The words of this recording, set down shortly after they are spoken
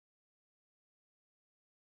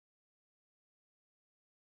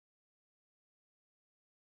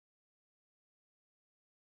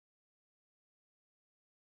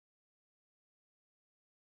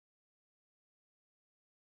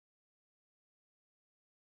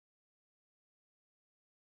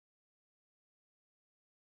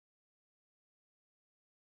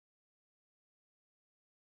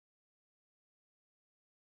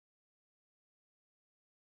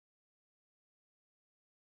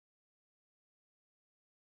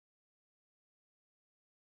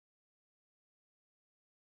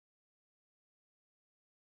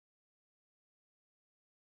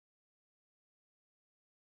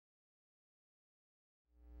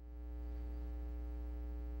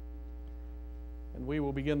And we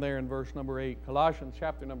will begin there in verse number 8. Colossians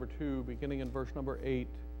chapter number 2, beginning in verse number 8.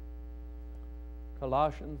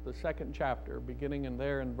 Colossians, the second chapter, beginning in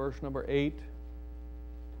there in verse number 8.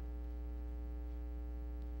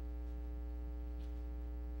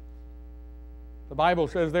 The Bible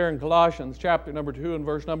says there in Colossians chapter number 2 and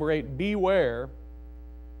verse number 8, "Beware,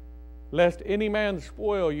 lest any man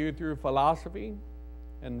spoil you through philosophy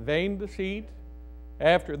and vain deceit,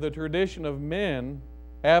 after the tradition of men,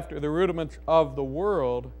 after the rudiments of the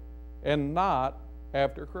world, and not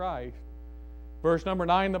after Christ." Verse number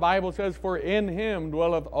 9, the Bible says, "For in him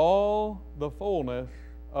dwelleth all the fullness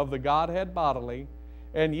of the Godhead bodily,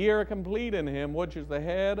 and ye are complete in him, which is the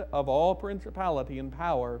head of all principality and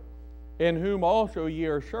power, in whom also ye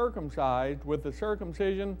are circumcised with the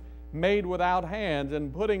circumcision made without hands,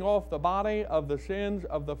 and putting off the body of the sins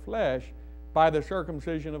of the flesh by the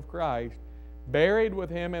circumcision of Christ, buried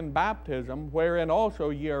with him in baptism, wherein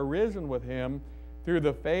also ye are risen with him through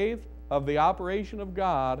the faith of the operation of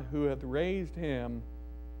God, who hath raised him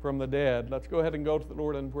from the dead." Let's go ahead and go to the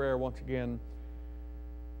Lord in prayer once again.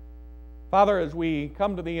 Father, as we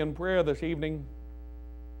come to Thee in prayer this evening,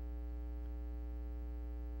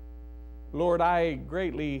 Lord, I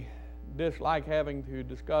greatly dislike having to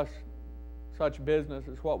discuss such business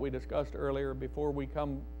as what we discussed earlier before we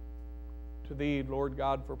come to Thee, Lord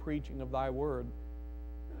God, for preaching of Thy Word.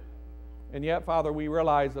 And yet, Father, we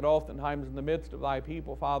realize that oftentimes in the midst of Thy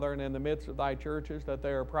people, Father, and in the midst of Thy churches, that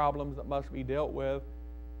there are problems that must be dealt with.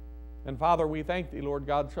 And Father, we thank Thee, Lord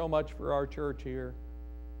God, so much for our church here.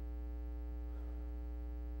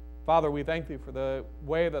 Father, we thank Thee for the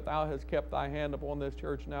way that Thou hast kept Thy hand upon this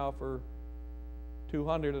church now for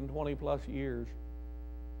 220 plus years.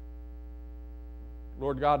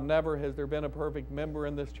 Lord God, never has there been a perfect member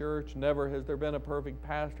in this church. Never has there been a perfect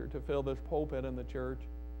pastor to fill this pulpit in the church.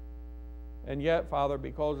 And yet, Father,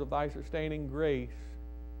 because of Thy sustaining grace,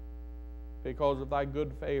 because of Thy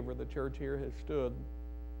good favor, the church here has stood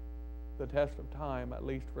the test of time, at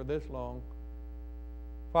least for this long.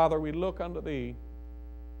 Father, we look unto Thee.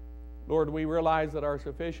 Lord, we realize that our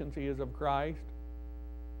sufficiency is of Christ.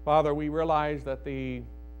 Father, we realize that the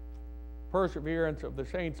perseverance of the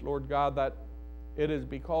saints, Lord God, that it is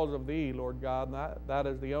because of Thee, Lord God, and that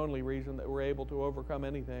is the only reason that we're able to overcome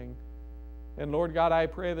anything. And Lord God, I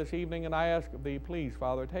pray this evening and I ask of Thee, please,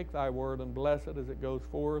 Father, take Thy word and bless it as it goes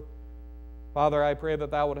forth. Father, I pray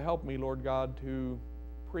that Thou would help me, Lord God, to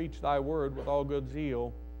preach Thy word with all good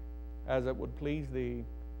zeal as it would please Thee.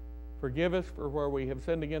 Forgive us for where we have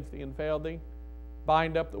sinned against Thee and failed Thee.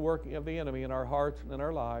 Bind up the working of the enemy in our hearts and in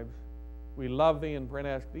our lives. We love Thee and pray and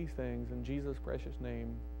ask these things in Jesus' precious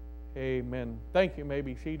name. Amen. Thank you. You may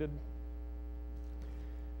be seated.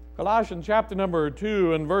 Colossians chapter number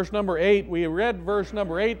 2 and verse number 8. We read verse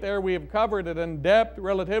number 8 there. We have covered it in depth,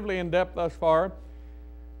 relatively in depth thus far.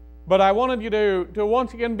 But I wanted you to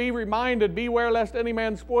once again be reminded, "Beware lest any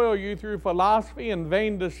man spoil you through philosophy and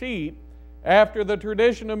vain deceit, after the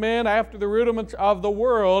tradition of men, after the rudiments of the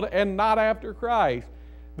world, and not after Christ."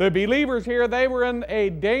 The believers here, they were in a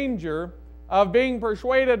danger of being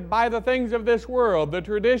persuaded by the things of this world, the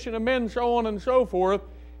tradition of men, so on and so forth,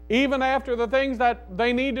 even after the things that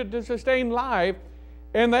they needed to sustain life.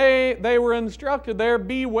 And they were instructed there,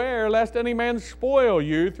 "Beware lest any man spoil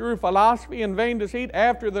you through philosophy and vain deceit,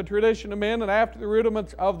 after the tradition of men and after the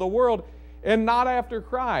rudiments of the world, and not after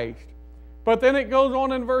Christ." But then it goes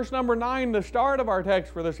on in verse number 9, the start of our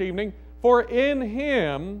text for this evening, "For in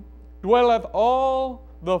Him dwelleth all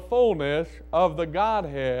the fullness of the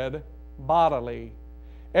Godhead bodily,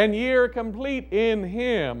 and ye are complete in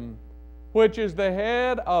Him, which is the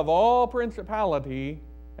head of all principality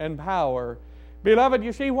and power." Beloved,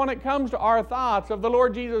 you see, when it comes to our thoughts of the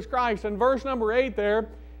Lord Jesus Christ, in verse number 8 there,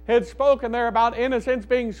 had spoken there about, in a sense,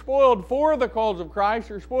 being spoiled for the cause of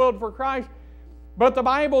Christ, or spoiled for Christ. But the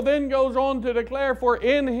Bible then goes on to declare, "For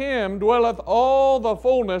in Him dwelleth all the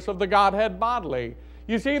fullness of the Godhead bodily."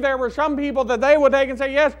 You see, there were some people that they would take and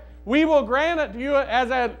say, "Yes, we will grant it to you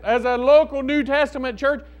as a local New Testament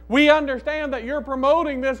church. We understand that you're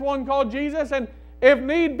promoting this one called Jesus, and if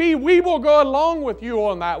need be, we will go along with you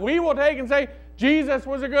on that. We will take and say, Jesus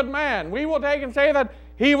was a good man. We will take and say that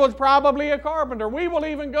He was probably a carpenter. We will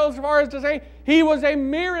even go so far as to say He was a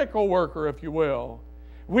miracle worker, if you will.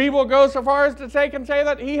 We will go so far as to take and say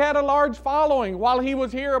that He had a large following while He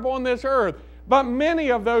was here upon this earth. But many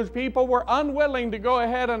of those people were unwilling to go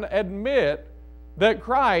ahead and admit that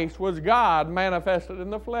Christ was God manifested in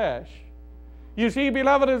the flesh. You see,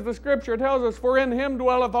 beloved, as the Scripture tells us, "For in Him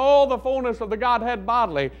dwelleth all the fullness of the Godhead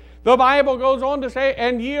bodily." The Bible goes on to say,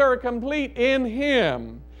 "And ye are complete in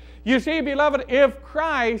Him." You see, beloved, if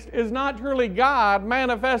Christ is not truly God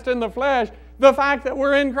manifest in the flesh, the fact that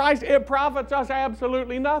we're in Christ, it profits us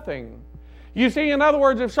absolutely nothing. You see, in other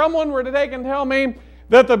words, if someone were to take and tell me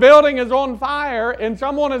that the building is on fire and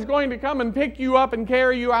someone is going to come and pick you up and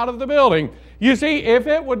carry you out of the building. You see, if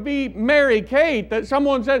it would be Mary Kate that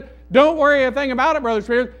someone said, don't worry a thing about it, Brother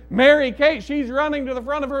Spears. Mary Kate, she's running to the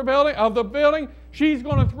front of the building. She's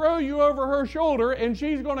going to throw you over her shoulder and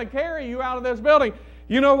she's going to carry you out of this building.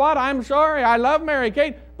 You know what? I'm sorry. I love Mary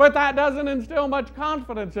Kate, but that doesn't instill much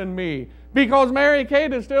confidence in me because Mary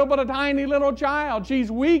Kate is still but a tiny little child.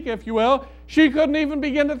 She's weak, if you will. She couldn't even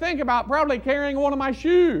begin to think about probably carrying one of my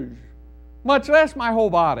shoes, much less my whole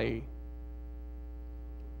body.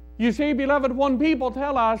 You see, beloved, when people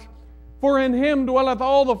tell us, for in Him dwelleth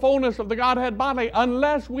all the fullness of the Godhead bodily,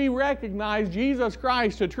 unless we recognize Jesus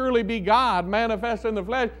Christ to truly be God manifest in the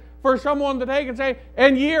flesh, for someone to take and say,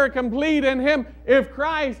 and ye are complete in Him. If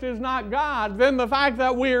Christ is not God, then the fact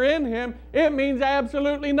that we're in Him, it means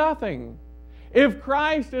absolutely nothing. If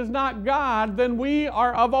Christ is not God, then we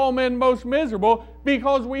are of all men most miserable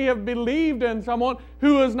because we have believed in someone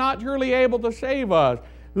who is not truly able to save us.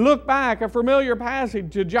 Look back, a familiar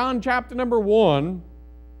passage to John chapter number 1,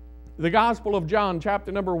 the Gospel of John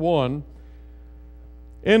chapter number 1.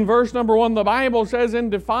 In verse number 1, the Bible says, in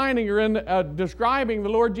defining or in describing the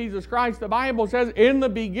Lord Jesus Christ, the Bible says, in the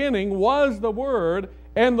beginning was the Word,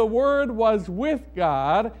 and the Word was with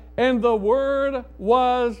God, and the Word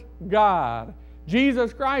was God.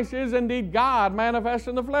 Jesus Christ is indeed God manifest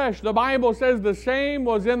in the flesh. The Bible says the same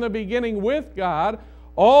was in the beginning with God.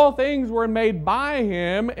 All things were made by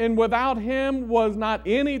Him, and without Him was not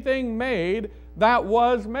anything made that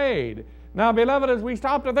was made. Now, beloved, as we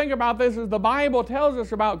stop to think about this, as the Bible tells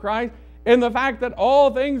us about Christ, and the fact that all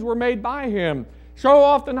things were made by Him. So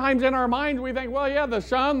oftentimes in our minds we think, well, yeah, the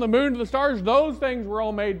sun, the moon, the stars, those things were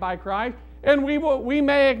all made by Christ, and we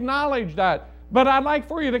may acknowledge that. But I'd like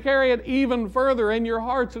for you to carry it even further in your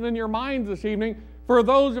hearts and in your minds this evening, for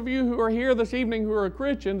those of you who are here this evening who are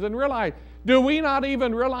Christians, and realize, do we not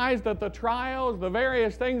even realize that the trials, the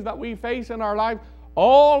various things that we face in our life,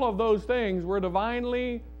 all of those things were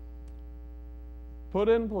divinely put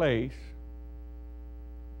in place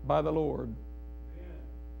by the Lord?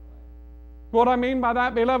 What I mean by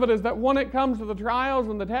that, beloved, is that when it comes to the trials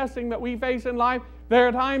and the testing that we face in life, there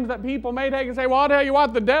are times that people may take and say, well, I'll tell you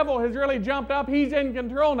what, the devil has really jumped up. He's in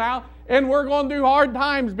control now, and we're going through hard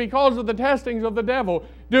times because of the testings of the devil.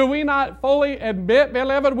 Do we not fully admit,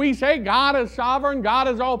 beloved, we say God is sovereign, God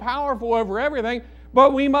is all-powerful over everything,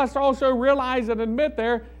 but we must also realize and admit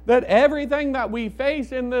there that everything that we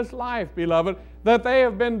face in this life, beloved, that they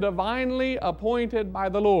have been divinely appointed by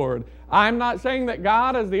the Lord. I'm not saying that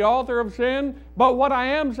God is the author of sin, but what I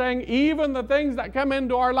am saying, even the things that come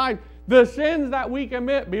into our life, the sins that we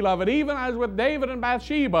commit, beloved, even as with David and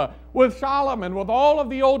Bathsheba, with Solomon, with all of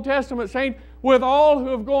the Old Testament saints, with all who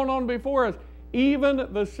have gone on before us, even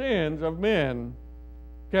the sins of men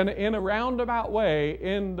can in a roundabout way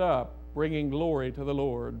end up bringing glory to the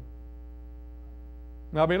Lord.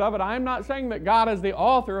 Now, beloved, I'm not saying that God is the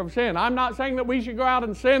author of sin. I'm not saying that we should go out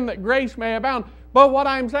and sin that grace may abound. But what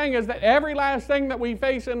I'm saying is that every last thing that we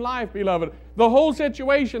face in life, beloved, the whole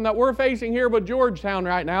situation that we're facing here with Georgetown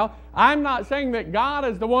right now, I'm not saying that God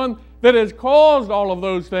is the one that has caused all of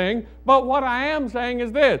those things. But what I am saying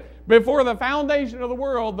is this. Before the foundation of the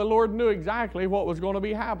world, the Lord knew exactly what was going to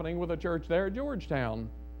be happening with the church there at Georgetown.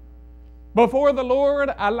 Before the Lord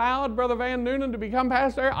allowed Brother Van Noonan to become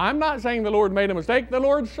pastor, I'm not saying the Lord made a mistake. The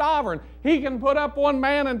Lord's sovereign. He can put up one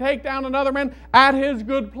man and take down another man at His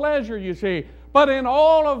good pleasure, you see. But in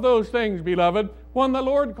all of those things, beloved, when the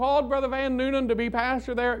Lord called Brother Van Noonan to be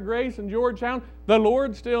pastor there at Grace in Georgetown, the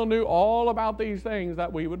Lord still knew all about these things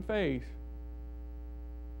that we would face.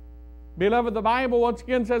 Beloved, the Bible once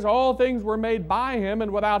again says all things were made by Him,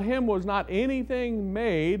 and without Him was not anything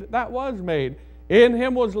made that was made. In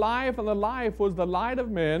Him was life, and the life was the light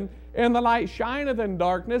of men, and the light shineth in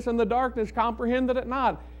darkness, and the darkness comprehended it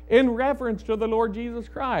not, in reference to the Lord Jesus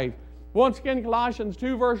Christ. Once again, Colossians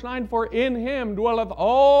 2 verse 9, for in Him dwelleth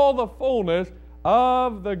all the fullness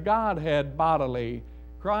of the Godhead bodily.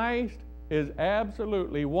 Christ is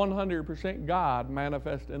absolutely 100% God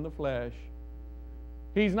manifest in the flesh.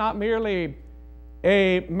 He's not merely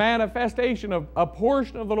a manifestation of a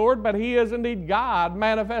portion of the Lord, but He is indeed God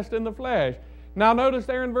manifest in the flesh. Now notice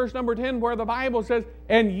there in verse number 10 where the Bible says,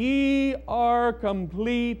 and ye are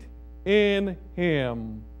complete in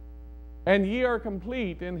Him. And ye are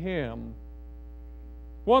complete in Him.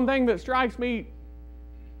 One thing that strikes me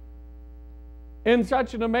in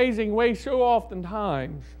such an amazing way so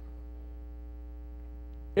oftentimes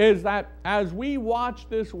is that as we watch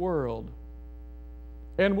this world,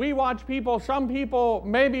 And we watch people, some people,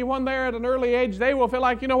 maybe when they're at an early age, they will feel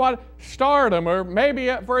like, you know what, stardom. Or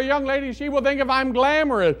maybe for a young lady, she will think if I'm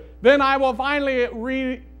glamorous, then I will finally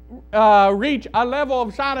reach a level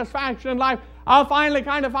of satisfaction in life. I'll finally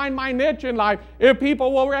kind of find my niche in life if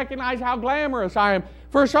people will recognize how glamorous I am.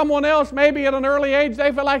 For someone else, maybe at an early age,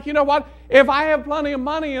 they feel like, you know what, if I have plenty of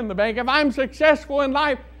money in the bank, if I'm successful in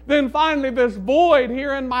life, then finally this void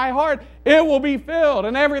here in my heart, it will be filled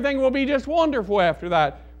and everything will be just wonderful after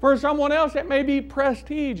that. For someone else, it may be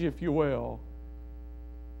prestige, if you will.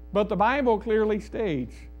 But the Bible clearly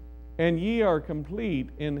states, and ye are complete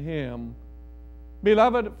in Him.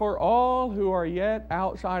 Beloved, for all who are yet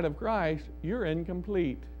outside of Christ, you're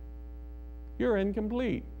incomplete. You're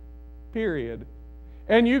incomplete. Period.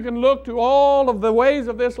 And you can look to all of the ways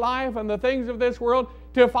of this life and the things of this world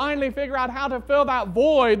to finally figure out how to fill that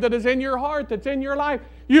void that is in your heart, that's in your life.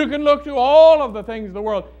 You can look to all of the things of the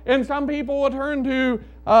world. And some people will turn to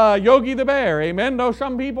Yogi the Bear, amen? No,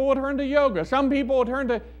 some people will turn to yoga. Some people will turn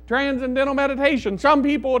to transcendental meditation. Some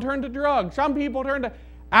people will turn to drugs. Some people turn to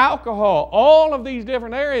alcohol. All of these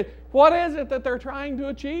different areas. What is it that they're trying to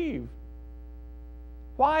achieve?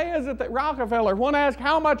 Why is it that Rockefeller, when asked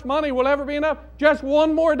how much money will ever be enough, just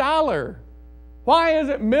one more dollar? Why is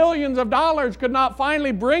it millions of dollars could not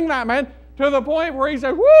finally bring that man to the point where he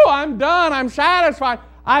said, whoo, I'm done, I'm satisfied,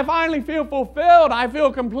 I finally feel fulfilled, I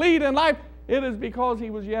feel complete in life? It is because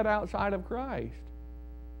he was yet outside of Christ.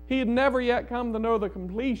 He had never yet come to know the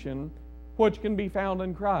completion which can be found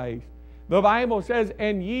in Christ. The Bible says,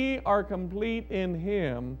 and ye are complete in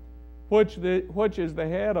Him, which is the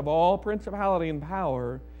head of all principality and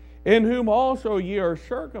power, in whom also ye are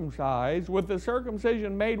circumcised with the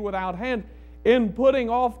circumcision made without hands, in putting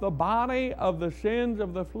off the body of the sins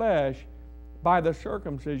of the flesh by the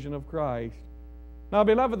circumcision of Christ. Now,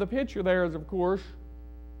 beloved, the picture there is, of course,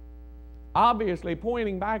 obviously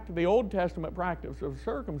pointing back to the Old Testament practice of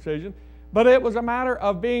circumcision, but it was a matter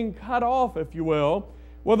of being cut off, if you will.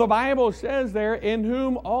 Well, the Bible says there, in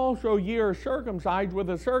whom also ye are circumcised with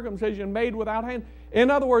a circumcision made without hands.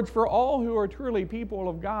 In other words, for all who are truly people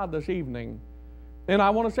of God this evening, and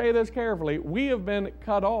I want to say this carefully, we have been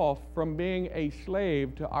cut off from being a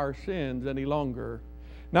slave to our sins any longer.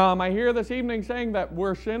 Now, am I here this evening saying that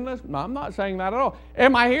we're sinless? No, I'm not saying that at all.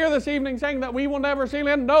 Am I here this evening saying that we will never sin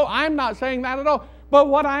again? No, I'm not saying that at all. But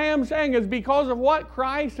what I am saying is because of what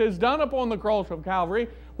Christ has done upon the cross of Calvary,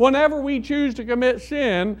 whenever we choose to commit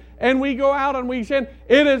sin and we go out and we sin,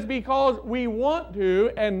 it is because we want to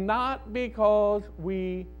and not because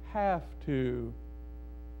we have to.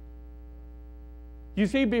 You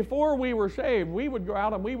see, before we were saved, we would go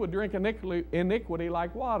out and we would drink iniquity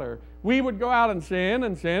like water. We would go out and sin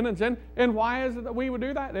and sin and sin. And why is it that we would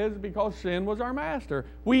do that? It is because sin was our master.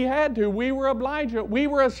 We had to. We were obliged to it. We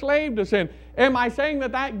were a slave to sin. Am I saying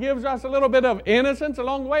that that gives us a little bit of innocence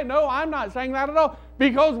along the way? No, I'm not saying that at all.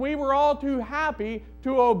 Because we were all too happy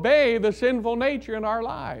to obey the sinful nature in our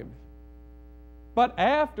lives. But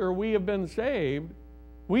after we have been saved,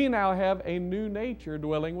 we now have a new nature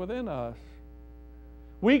dwelling within us.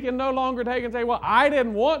 We can no longer take and say, well, I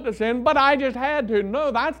didn't want to sin, but I just had to.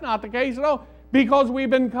 No, that's not the case at all, because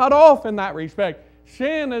we've been cut off in that respect.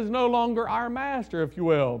 Sin is no longer our master, if you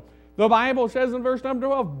will. The Bible says in verse number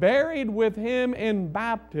 12, buried with Him in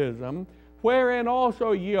baptism, wherein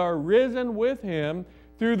also ye are risen with Him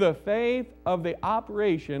through the faith of the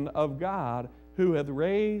operation of God, who hath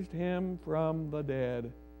raised Him from the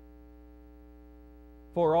dead.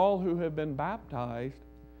 For all who have been baptized,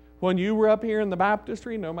 when you were up here in the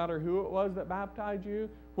baptistry, no matter who it was that baptized you,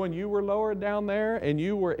 when you were lowered down there and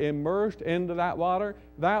you were immersed into that water,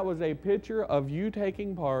 that was a picture of you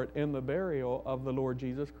taking part in the burial of the Lord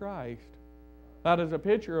Jesus Christ. That is a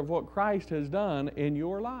picture of what Christ has done in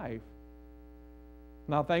your life.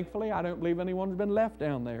 Now, thankfully, I don't believe anyone's been left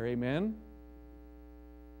down there, amen?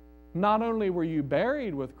 Not only were you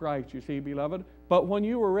buried with Christ, you see, beloved, but when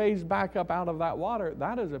you were raised back up out of that water,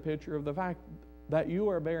 that is a picture of the fact that you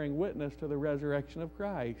are bearing witness to the resurrection of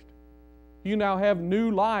Christ. You now have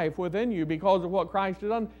new life within you because of what Christ has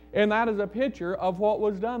done, and that is a picture of what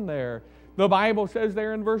was done there. The Bible says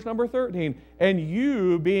there in verse number 13, and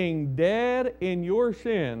you being dead in your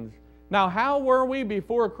sins. Now, how were we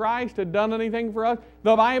before Christ had done anything for us?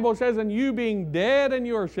 The Bible says, and you being dead in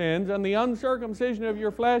your sins, and the uncircumcision of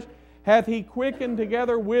your flesh, hath He quickened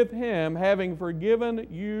together with Him, having forgiven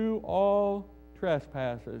you all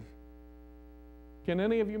trespasses. Can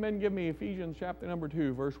any of you men give me Ephesians chapter number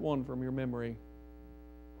 2, verse 1 from your memory?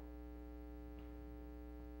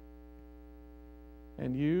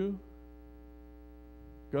 And you?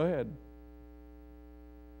 Go ahead.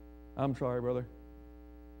 I'm sorry, brother.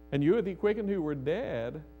 And you hath he quickened who were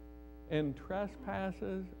dead in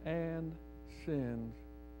trespasses and sins.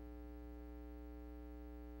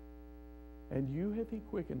 And you hath he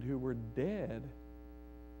quickened who were dead.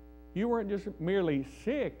 You weren't just merely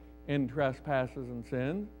sick in trespasses and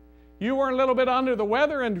sins. You weren't a little bit under the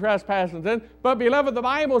weather in trespasses and sins. But beloved, the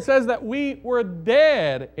Bible says that we were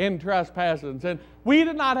dead in trespasses and sins. We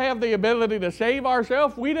did not have the ability to save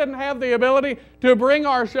ourselves. We didn't have the ability to bring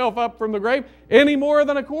ourselves up from the grave any more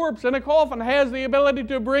than a corpse in a coffin has the ability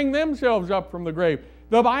to bring themselves up from the grave.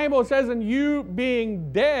 The Bible says, and you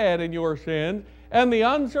being dead in your sins and the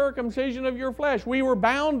uncircumcision of your flesh, we were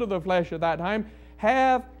bound to the flesh at that time,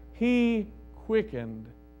 hath he quickened.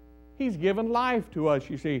 He's given life to us,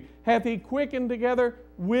 you see. Hath he quickened together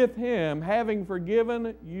with him, having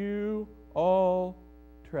forgiven you all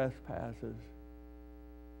trespasses.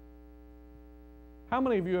 How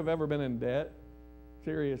many of you have ever been in debt?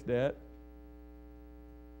 Serious debt?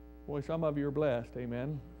 Boy, some of you are blessed,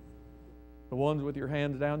 amen. The ones with your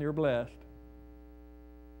hands down, you're blessed.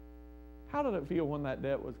 How did it feel when that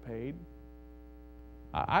debt was paid?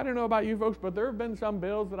 I don't know about you folks, but there have been some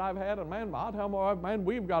bills that I've had, and man, I'll tell my wife, man,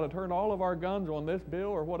 we've got to turn all of our guns on this bill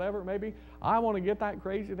or whatever it may be. I want to get that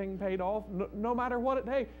crazy thing paid off, no matter what it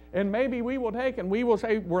takes. And maybe we will take and we will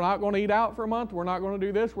say, we're not going to eat out for a month, we're not going to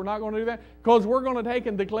do this, we're not going to do that, because we're going to take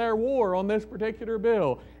and declare war on this particular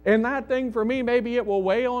bill. And that thing for me, maybe it will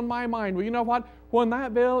weigh on my mind. Well, you know what? When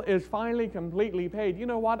that bill is finally completely paid, you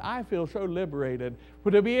know what? I feel so liberated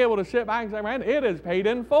to be able to sit back and say, man, it is paid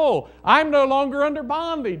in full. I'm no longer under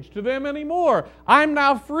bondage to them anymore. I'm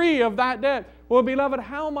now free of that debt. Well, beloved,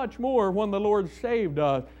 how much more when the Lord saved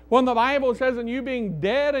us? When the Bible says, and you being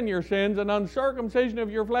dead in your sins and uncircumcision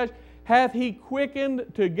of your flesh, hath he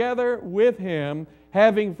quickened together with him,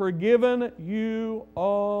 having forgiven you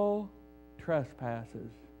all trespasses.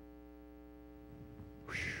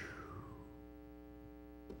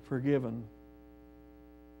 Forgiven.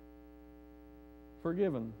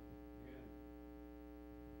 Forgiven.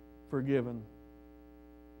 Forgiven.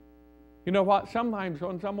 You know what? Sometimes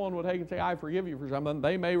when someone will take and say, I forgive you for something,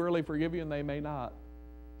 they may really forgive you and they may not.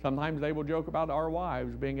 Sometimes they will joke about our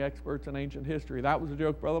wives being experts in ancient history. That was a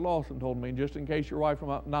joke Brother Lawson told me. Just in case your wife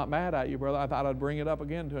was not mad at you, brother, I thought I'd bring it up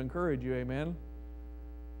again to encourage you. Amen.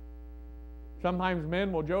 Sometimes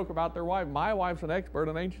men will joke about their wife. My wife's an expert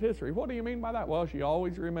in ancient history. What do you mean by that? Well, she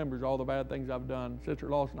always remembers all the bad things I've done. Sister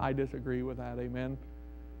Lawson, I disagree with that. Amen.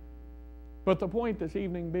 But the point this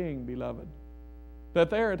evening being, beloved,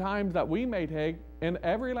 that there are times that we may take, and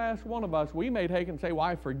every last one of us, we may take and say, well,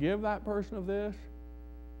 I forgive that person of this.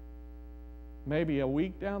 Maybe a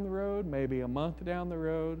week down the road, maybe a month down the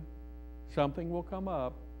road, something will come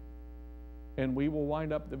up, and we will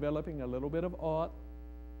wind up developing a little bit of aught,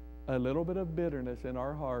 a little bit of bitterness in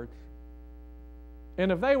our hearts.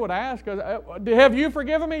 And if they would ask us, have you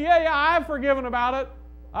forgiven me? Yeah, I've forgiven about it.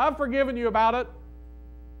 I've forgiven you about it.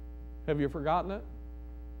 Have you forgotten it?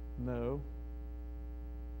 No.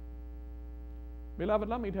 Beloved,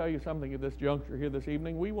 let me tell you something at this juncture here this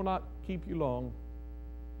evening. We will not keep you long.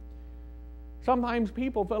 Sometimes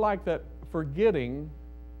people feel like that forgetting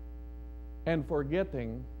and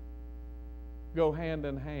forgetting go hand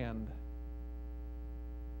in hand.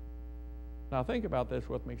 Now think about this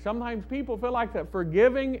with me. Sometimes people feel like that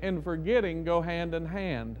forgiving and forgetting go hand in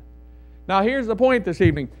hand. Now here's the point this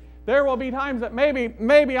evening. There will be times that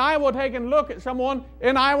maybe I will take and look at someone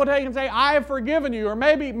and I will take and say, I have forgiven you. Or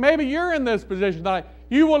maybe you're in this position that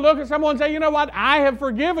you will look at someone and say, you know what, I have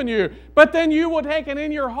forgiven you. But then you will take and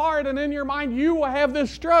in your heart and in your mind, you will have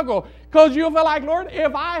this struggle. Because you'll feel like, Lord,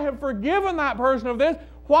 if I have forgiven that person of this,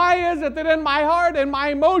 why is it that in my heart and my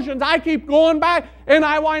emotions I keep going back and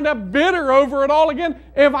I wind up bitter over it all again?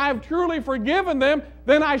 If I've truly forgiven them,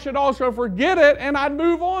 then I should also forget it and I'd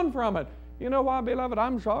move on from it. You know why, beloved?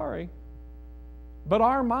 I'm sorry. But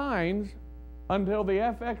our minds, until the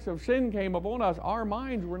effects of sin came upon us, our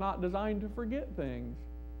minds were not designed to forget things.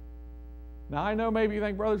 Now I know maybe you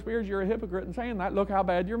think, Brother Spears, you're a hypocrite in saying that. Look how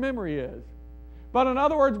bad your memory is. But in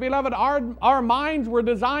other words, beloved, our minds were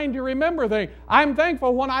designed to remember things. I'm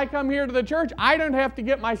thankful when I come here to the church, I don't have to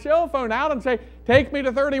get my cell phone out and say, take me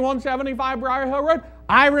to 3175 Briar Hill Road.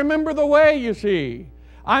 I remember the way, you see.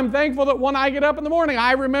 I'm thankful that when I get up in the morning,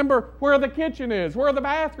 I remember where the kitchen is, where the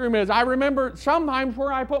bathroom is. I remember sometimes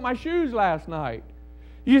where I put my shoes last night.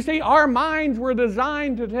 You see, our minds were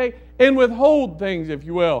designed to take and withhold things, if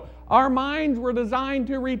you will. Our minds were designed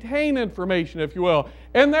to retain information, if you will.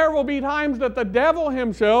 And there will be times that the devil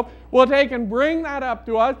himself will take and bring that up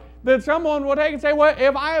to us, that someone will take and say, well,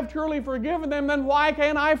 if I have truly forgiven them, then why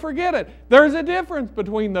can't I forget it? There's a difference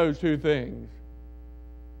between those two things.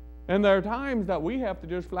 And there are times that we have to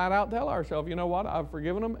just flat out tell ourselves, you know what, I've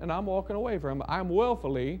forgiven them and I'm walking away from them. I'm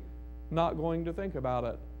willfully not going to think about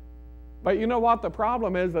it. But you know what? The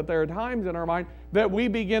problem is that there are times in our mind that we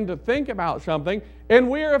begin to think about something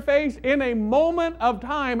and we are faced in a moment of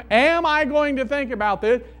time. Am I going to think about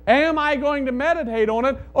this? Am I going to meditate on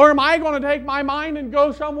it? Or am I going to take my mind and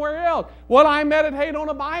go somewhere else? Will I meditate on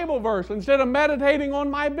a Bible verse instead of meditating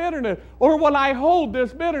on my bitterness? Or will I hold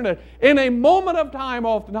this bitterness? In a moment of time,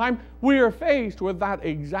 oftentimes, we are faced with that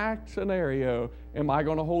exact scenario. Am I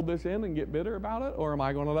going to hold this in and get bitter about it? Or am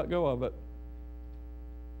I going to let go of it?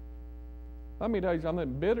 Let me tell you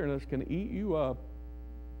something, bitterness can eat you up.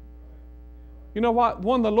 You know what?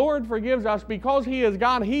 When the Lord forgives us, because He is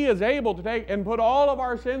God, He is able to take and put all of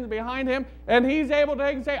our sins behind Him, and He's able to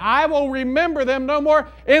take and say, I will remember them no more.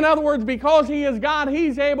 In other words, because He is God,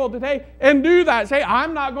 He's able to take and do that. Say,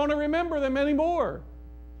 I'm not going to remember them anymore.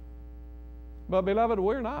 But beloved,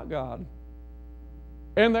 we're not God.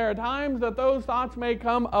 And there are times that those thoughts may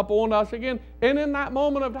come upon us again. And in that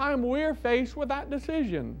moment of time, we're faced with that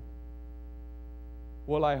decision.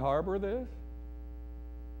 Will I harbor this?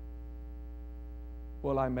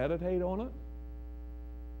 Will I meditate on it?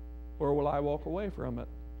 Or will I walk away from it?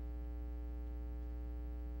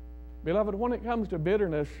 Beloved, when it comes to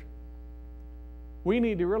bitterness, we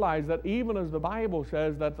need to realize that even as the Bible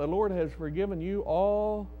says that the Lord has forgiven you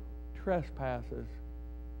all trespasses.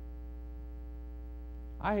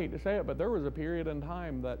 I hate to say it, but there was a period in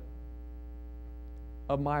time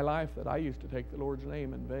of my life that I used to take the Lord's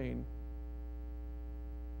name in vain.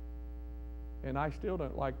 And I still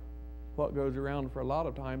don't like what goes around for a lot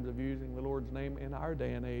of times of using the Lord's name in our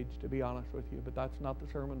day and age, to be honest with you. But that's not the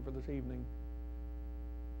sermon for this evening.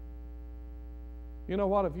 You know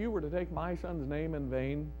what? If you were to take my son's name in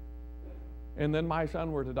vain, and then my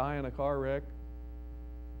son were to die in a car wreck,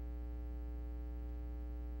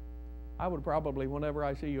 I would probably, whenever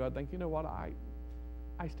I see you, I'd think, you know what? I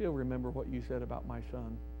still remember what you said about my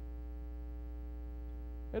son.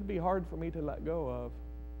 It'd be hard for me to let go of.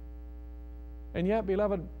 And yet,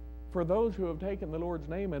 beloved, for those who have taken the Lord's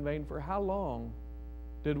name in vain, for how long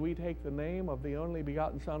did we take the name of the only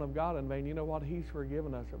begotten Son of God in vain? You know what? He's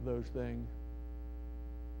forgiven us of those things.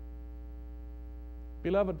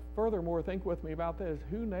 Beloved, furthermore, think with me about this.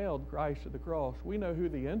 Who nailed Christ to the cross? We know who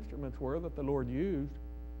the instruments were that the Lord used,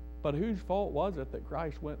 but whose fault was it that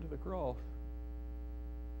Christ went to the cross?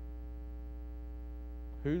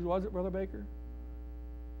 Whose was it, Brother Baker?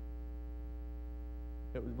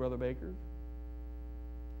 It was Brother Baker's.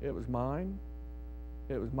 It was mine.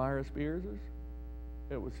 It was Myra Spears's.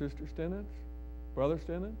 It was Sister Stenett's, Brother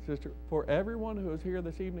Stennett, Sister. For everyone who is here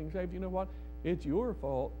this evening saved, you know what? It's your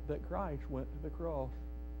fault that Christ went to the cross.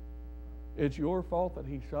 It's your fault that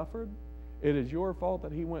He suffered. It is your fault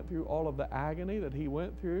that He went through all of the agony that He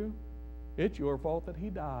went through. It's your fault that He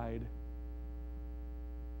died.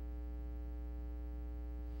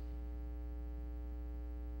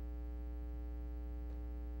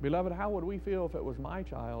 Beloved, how would we feel if it was my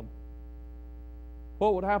child?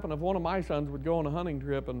 What would happen if one of my sons would go on a hunting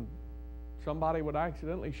trip and somebody would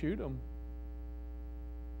accidentally shoot him?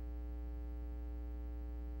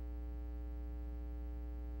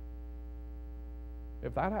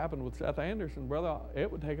 If that happened with Seth Anderson, brother,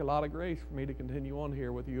 it would take a lot of grace for me to continue on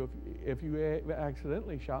here with you if you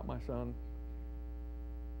accidentally shot my son.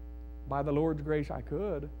 By the Lord's grace, I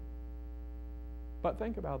could. But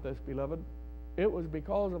think about this, beloved. It was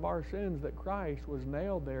because of our sins that Christ was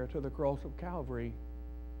nailed there to the cross of Calvary.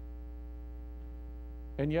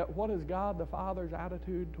 And yet, what is God the Father's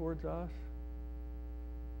attitude towards us?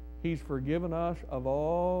 He's forgiven us of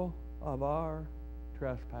all of our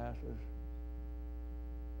trespasses.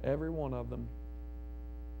 Every one of them.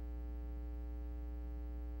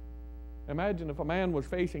 Imagine if a man was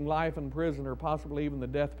facing life in prison or possibly even the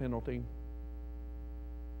death penalty,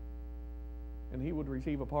 and he would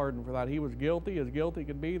receive a pardon for that. He was guilty as guilty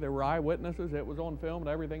could be. There were eyewitnesses. It was on film and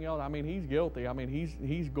everything else. I mean, he's guilty. I mean,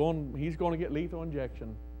 he's going to get lethal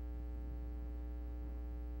injection.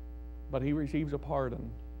 But he receives a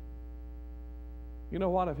pardon. You know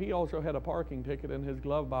what? If he also had a parking ticket in his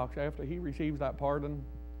glove box after he receives that pardon,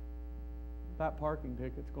 that parking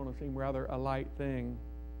ticket's going to seem rather a light thing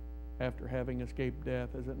after having escaped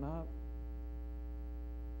death, is it not?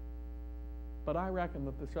 But I reckon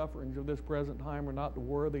that the sufferings of this present time are not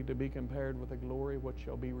worthy to be compared with the glory which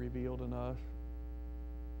shall be revealed in us.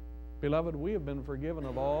 Beloved, we have been forgiven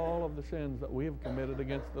of all of the sins that we have committed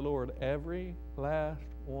against the Lord, every last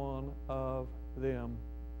one of them.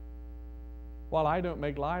 While I don't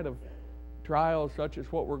make light of trials such as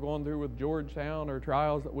what we're going through with Georgetown or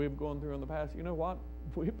trials that we've gone through in the past, you know what?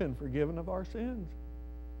 We've been forgiven of our sins.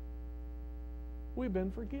 We've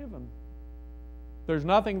been forgiven. There's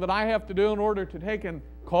nothing that I have to do in order to take and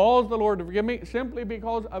cause the Lord to forgive me, simply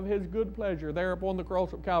because of His good pleasure there upon the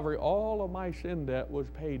cross of Calvary. All of my sin debt was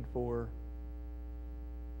paid for.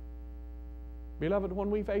 Beloved,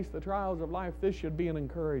 when we face the trials of life, this should be an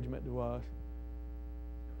encouragement to us.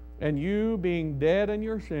 And you, being dead in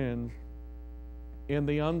your sins, in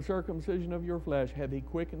the uncircumcision of your flesh, hath He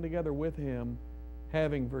quickened together with Him,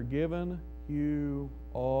 having forgiven you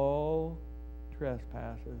all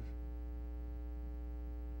trespasses.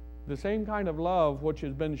 The same kind of love which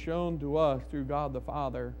has been shown to us through God the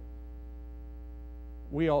Father,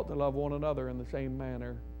 we ought to love one another in the same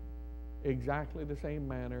manner. Exactly the same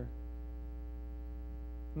manner.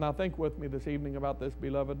 Now think with me this evening about this,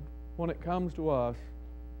 beloved. When it comes to us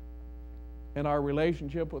and our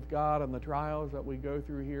relationship with God and the trials that we go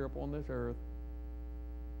through here upon this earth,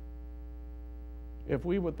 if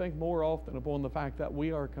we would think more often upon the fact that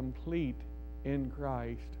we are complete in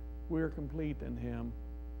Christ, we are complete in Him.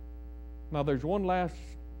 Now there's one last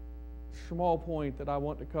small point that I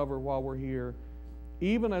want to cover while we're here.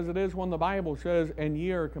 Even as it is when the Bible says, and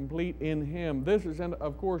ye are complete in Him. This is,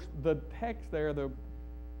 of course, the text there,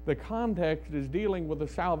 the context is dealing with the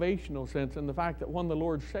salvational sense and the fact that when the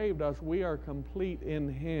Lord saved us, we are complete in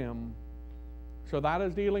Him. So that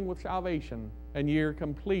is dealing with salvation, and ye are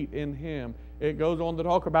complete in Him. It goes on to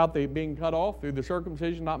talk about the being cut off through the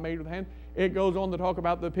circumcision not made with hand. It goes on to talk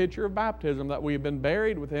about the picture of baptism, that we've been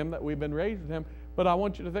buried with Him, that we've been raised with Him. But I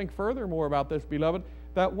want you to think furthermore about this, beloved,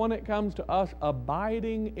 that when it comes to us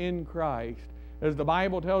abiding in Christ, as the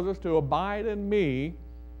Bible tells us to abide in me,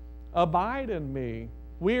 abide in me.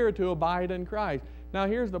 We are to abide in Christ. Now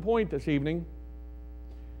here's the point this evening.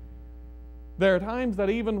 There are times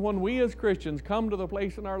that even when we as Christians come to the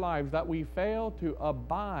place in our lives that we fail to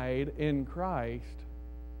abide in Christ,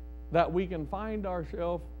 that we can find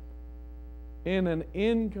ourselves in an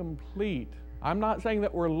incomplete. I'm not saying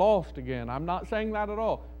that we're lost again. I'm not saying that at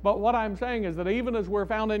all. But what I'm saying is that even as we're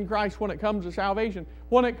found in Christ when it comes to salvation,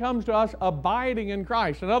 when it comes to us abiding in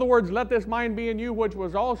Christ, in other words, let this mind be in you which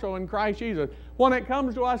was also in Christ Jesus. When it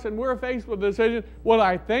comes to us and we're faced with the decision, will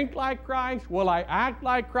I think like Christ? Will I act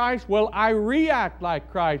like Christ? Will I react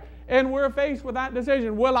like Christ? And we're faced with that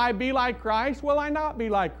decision. Will I be like Christ? Will I not be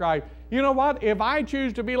like Christ? You know what? If I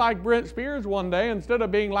choose to be like Brent Spears one day instead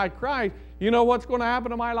of being like Christ, you know what's going to happen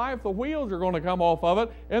to my life? The wheels are going to come off of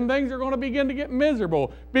it, and things are going to begin to get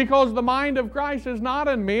miserable, because the mind of Christ is not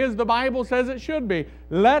in me, as the Bible says it should be.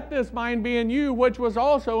 Let this mind be in you, which was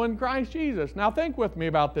also in Christ Jesus. Now think with me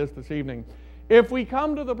about this evening. If we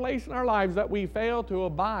come to the place in our lives that we fail to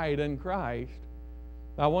abide in Christ,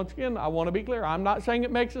 now once again, I want to be clear. I'm not saying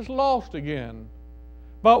it makes us lost again.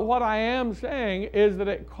 But what I am saying is that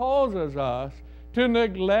it causes us to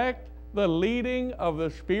neglect the leading of the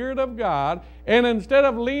Spirit of God, and instead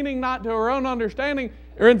of leaning not to our own understanding,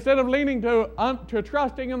 or instead of leaning to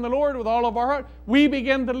trusting in the Lord with all of our heart, we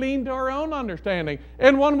begin to lean to our own understanding.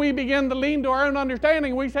 And when we begin to lean to our own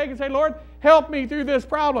understanding, we take and say, Lord, help me through this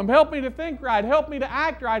problem. Help me to think right. Help me to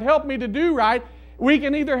act right. Help me to do right. We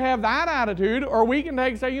can either have that attitude, or we can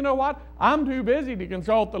take and say, you know what, I'm too busy to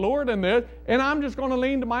consult the Lord in this, and I'm just going to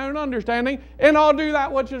lean to my own understanding, and I'll do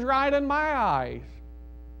that which is right in my eyes.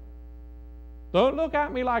 Don't look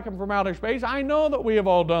at me like I'm from outer space. I know that we have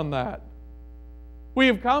all done that. We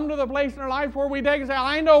have come to the place in our life where we take and say,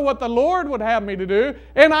 I know what the Lord would have me to do,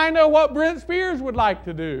 and I know what Brent Spears would like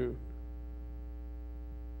to do.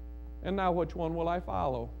 And now which one will I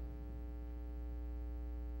follow?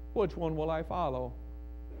 Which one will I follow?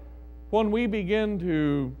 When we begin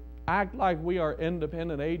to act like we are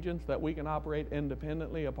independent agents, that we can operate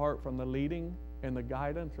independently apart from the leading and the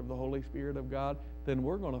guidance of the Holy Spirit of God, then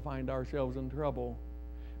we're going to find ourselves in trouble.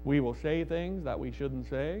 We will say things that we shouldn't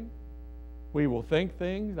say. We will think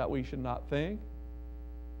things that we should not think.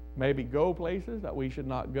 Maybe go places that we should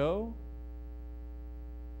not go.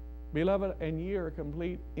 Beloved, and ye are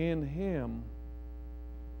complete in Him.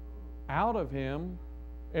 Out of Him,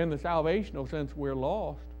 in the salvational sense, we're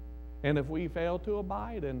lost. And if we fail to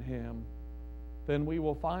abide in Him, then we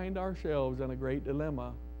will find ourselves in a great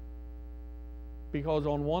dilemma. Because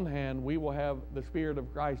on one hand, we will have the Spirit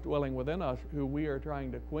of Christ dwelling within us, who we are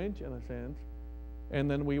trying to quench in a sense,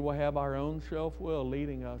 and then we will have our own self-will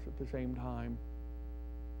leading us at the same time.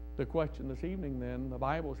 The question this evening then, the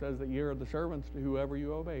Bible says that ye are the servants to whoever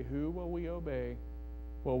you obey. Who will we obey?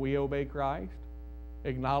 Will we obey Christ?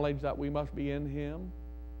 Acknowledge that we must be in Him?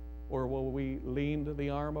 Or will we lean to the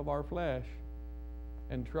arm of our flesh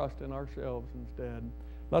and trust in ourselves instead?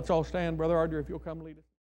 Let's all stand. Brother Ardner, if you'll come lead us.